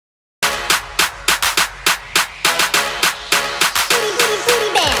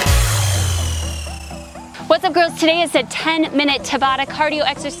What's up, girls? Today is a 10-minute Tabata cardio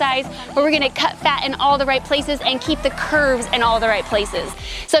exercise where we're gonna cut fat in all the right places and keep the curves in all the right places.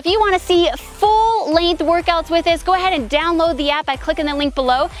 So if you wanna see full-length workouts with us, go ahead and download the app by clicking the link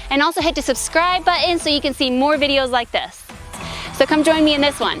below, and also hit the subscribe button so you can see more videos like this. So come join me in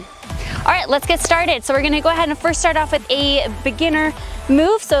this one. All right, let's get started. So we're gonna go ahead and first start off with a beginner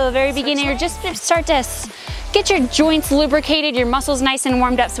move. So the very beginner, just start to get your joints lubricated, your muscles nice and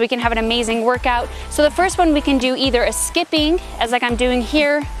warmed up so we can have an amazing workout. So the first one we can do either a skipping, as like I'm doing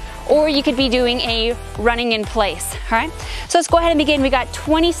here, or you could be doing a running in place, all right? So let's go ahead and begin. We got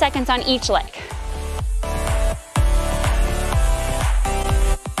 20 seconds on each leg.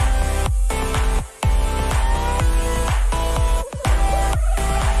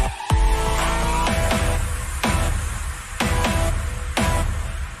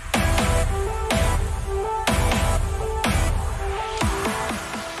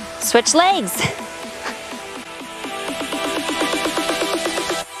 Switch legs.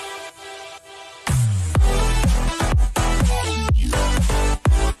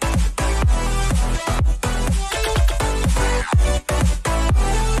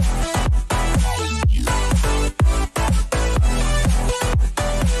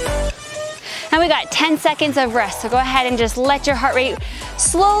 Now we got 10 seconds of rest, so go ahead and just let your heart rate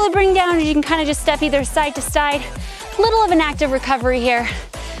slowly bring down. You can kind of just step either side to side. Little of an active recovery here.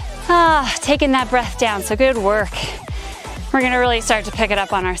 Taking that breath down, so good work. We're gonna really start to pick it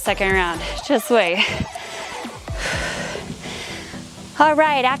up on our second round. Just wait. All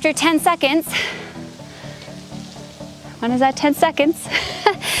right, after 10 seconds, when is that 10 seconds?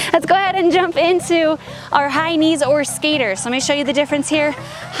 Let's go ahead and jump into our high knees or skaters. So let me show you the difference here.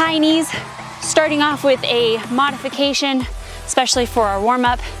 High knees, starting off with a modification, especially for our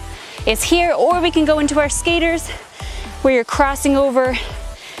warm-up, is here, or we can go into our skaters where you're crossing over,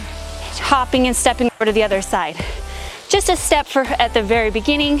 hopping and stepping over to the other side. Just a step at the very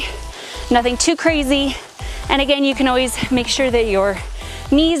beginning, nothing too crazy. And again, you can always make sure that your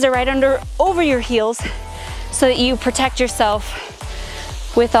knees are right over your heels so that you protect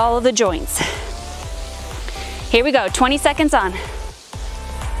yourself with all of the joints. Here we go, 20 seconds on.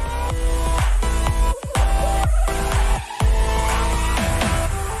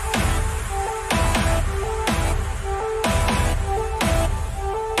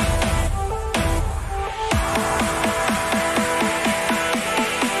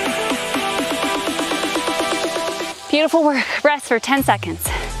 Beautiful work. Rest for 10 seconds.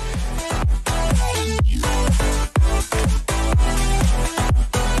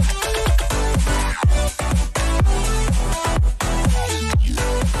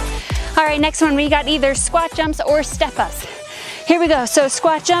 All right, next one, we got either squat jumps or step ups. Here we go. So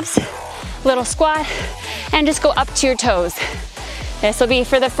squat jumps, little squat, and just go up to your toes. This will be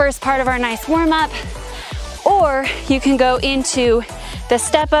for the first part of our nice warm up, or you can go into the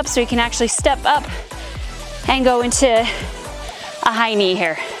step up, so you can actually step up and go into a high knee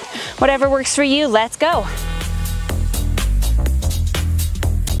here. Whatever works for you, let's go.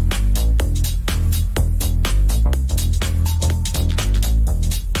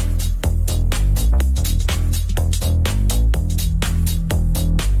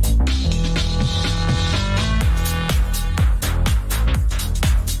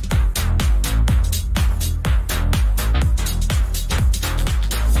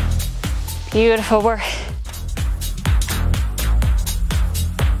 Beautiful work.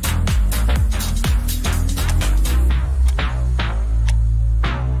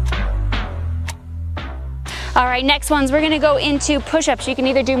 All right, next ones, we're gonna go into push-ups. You can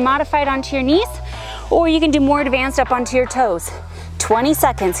either do modified onto your knees, or you can do more advanced up onto your toes. 20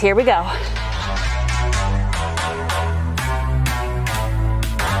 seconds, here we go.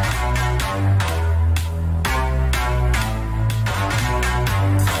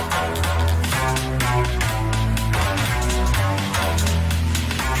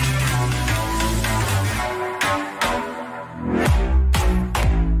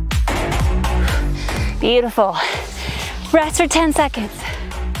 Beautiful. Rest for 10 seconds.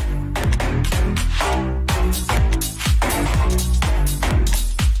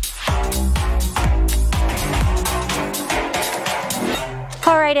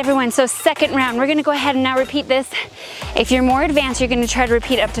 All right, everyone, so second round. We're gonna go ahead and now repeat this. If you're more advanced, you're gonna try to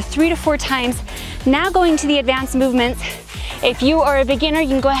repeat up to 3 to 4 times. Now going to the advanced movements. If you are a beginner, you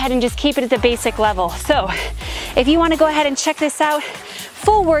can go ahead and just keep it at the basic level. So if you wanna go ahead and check this out,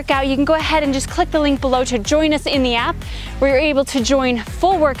 full workout, you can go ahead and just click the link below to join us in the app, where you're able to join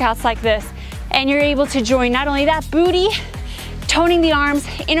full workouts like this, and you're able to join not only that booty, toning the arms,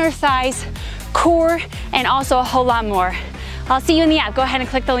 inner thighs, core, and also a whole lot more. I'll see you in the app. Go ahead and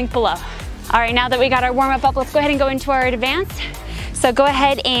click the link below. All right, now that we got our warm-up up, let's go ahead and go into our advanced. So go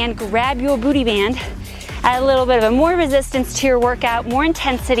ahead and grab your booty band, add a little bit of more resistance to your workout, more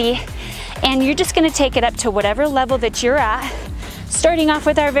intensity, and you're just gonna take it up to whatever level that you're at. Starting off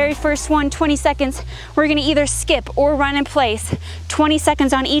with our very first one, 20 seconds, we're gonna either skip or run in place. 20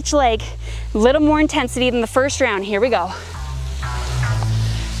 seconds on each leg, a little more intensity than the first round. Here we go.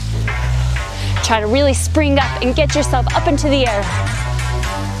 Try to really spring up and get yourself up into the air.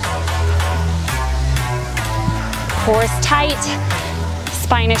 Core is tight,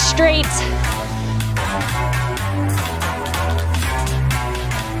 spine is straight.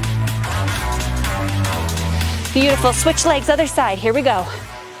 Beautiful, switch legs, other side, here we go.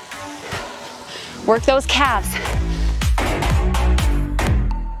 Work those calves.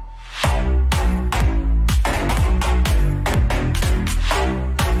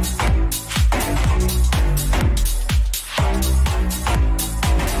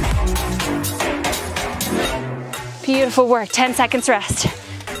 Beautiful work, 10 seconds rest.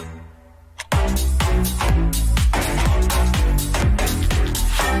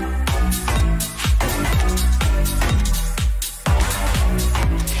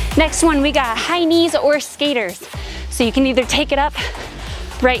 Next one, we got high knees or skaters. So you can either take it up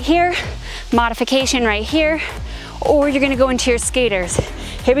right here, modification right here, or you're gonna go into your skaters.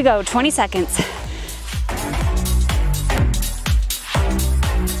 Here we go, 20 seconds.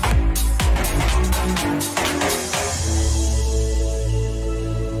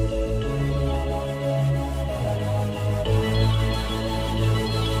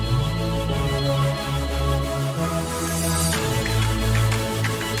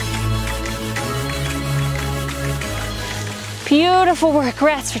 Beautiful work,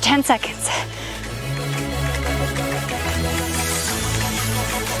 rest for 10 seconds.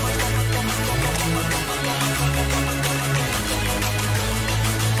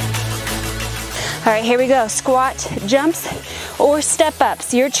 All right, here we go. Squat, jumps, or step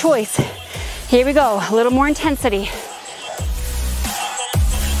ups, your choice. Here we go, a little more intensity.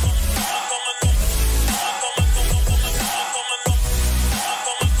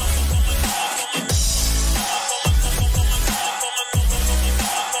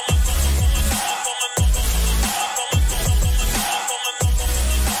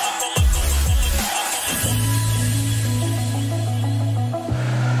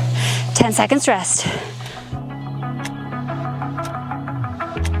 Seconds rest. All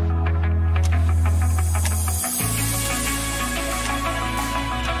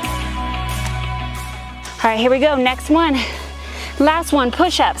right, here we go, next one. Last one,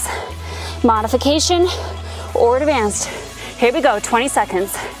 push-ups. Modification or advanced. Here we go, 20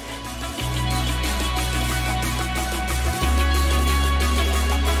 seconds.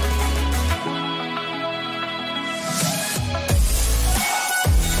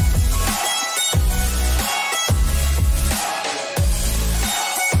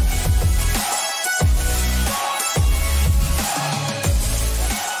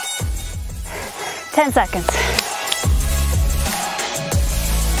 Seconds.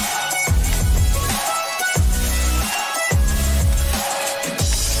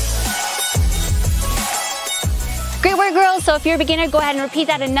 Great work, girls. So if you're a beginner, go ahead and repeat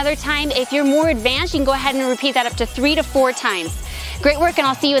that another time. If you're more advanced, you can go ahead and repeat that up to 3 to 4 times. Great work, and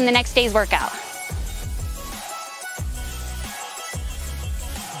I'll see you in the next day's workout.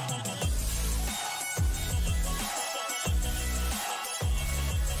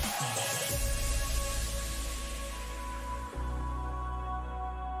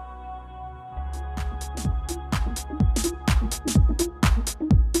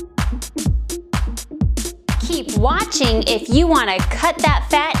 Keep watching if you want to cut that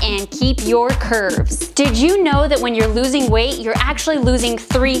fat and keep your curves. Did you know that when you're losing weight, you're actually losing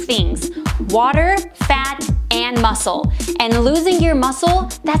 3 things: water, fat, and muscle? And losing your muscle,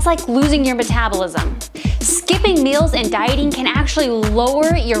 that's like losing your metabolism. Skipping meals and dieting can actually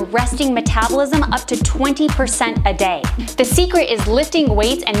lower your resting metabolism up to 20% a day. The secret is lifting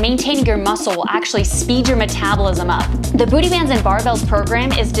weights and maintaining your muscle will actually speed your metabolism up. The Booty Bands and Barbells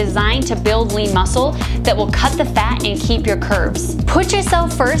program is designed to build lean muscle that will cut the fat and keep your curves. Put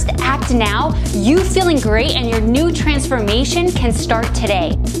yourself first, act now. You feeling great and your new transformation can start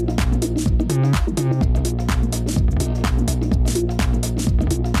today.